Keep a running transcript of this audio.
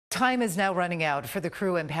Time is now running out for the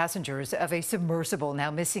crew and passengers of a submersible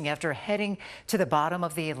now missing after heading to the bottom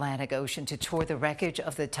of the Atlantic Ocean to tour the wreckage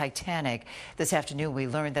of the Titanic. This afternoon, we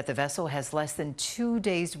learned that the vessel has less than 2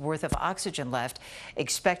 days worth of oxygen left,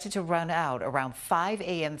 expected to run out around 5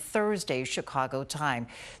 a.m. Thursday, Chicago time.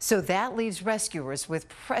 So that leaves rescuers with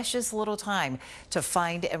precious little time to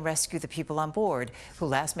find and rescue the people on board who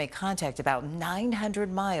last made contact about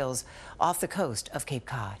 900 miles off the coast of Cape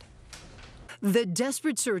Cod. The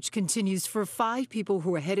desperate search continues for 5 people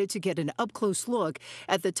who are headed to get an up-close look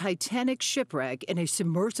at the Titanic shipwreck in a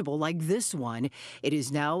submersible like this one. It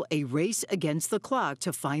is now a race against the clock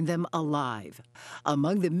to find them alive.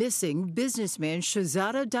 Among the missing, businessman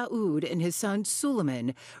Shahzada Daoud and his son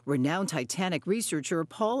Suleiman, renowned Titanic researcher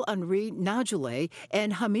Paul-Henri,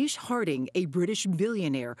 and Hamish Harding, a British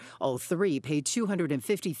billionaire. All 3 paid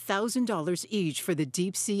 $250,000 each for the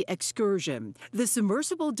deep-sea excursion. The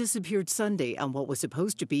submersible disappeared Sunday on what was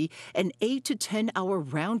supposed to be an 8 to 10 hour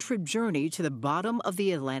round-trip journey to the bottom of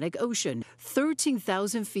the Atlantic Ocean,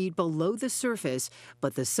 13,000 feet below the surface,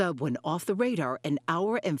 but the sub went off the radar an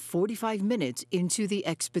hour and 45 minutes into the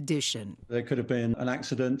expedition. There could have been an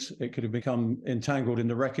accident. It could have become entangled in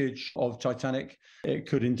the wreckage of Titanic. It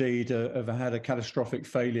could indeed have had a catastrophic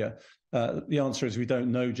failure. The answer is we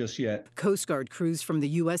don't know just yet. Coast Guard crews from the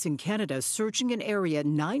U.S. and Canada searching an area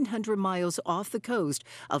 900 miles off the coast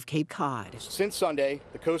of Cape Cod. Since Sunday,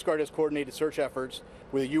 the Coast Guard has coordinated search efforts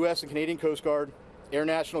with the U.S. and Canadian Coast Guard, Air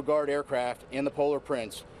National Guard aircraft, and the Polar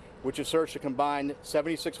Prince, which have searched a combined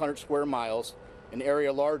 7,600 square miles, an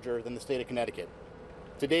area larger than the state of Connecticut.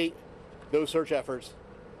 To date, those search efforts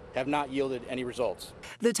have not yielded any results.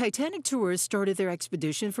 The Titanic tourists started their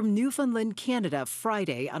expedition from Newfoundland, Canada,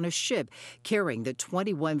 Friday on a ship carrying the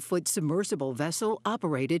 21-foot submersible vessel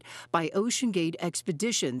operated by OceanGate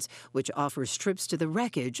Expeditions, which offers trips to the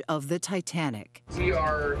wreckage of the Titanic. We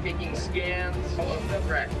are taking scans of the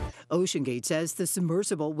wreck. OceanGate says the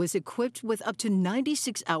submersible was equipped with up to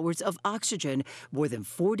 96 hours of oxygen. More than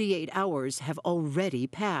 48 hours have already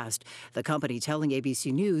passed. The company telling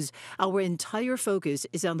ABC News, "Our entire focus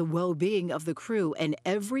is on the well-being of the crew, and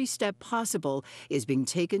every step possible is being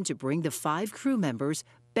taken to bring the 5 crew members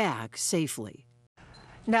back safely."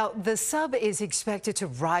 Now, the sub is expected to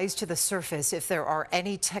rise to the surface if there are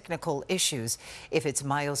any technical issues. If it's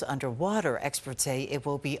miles underwater, experts say it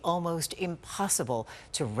will be almost impossible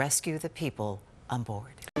to rescue the people on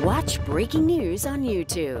board. Watch breaking news on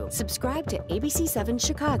YouTube. Subscribe to ABC 7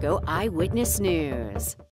 Chicago Eyewitness News.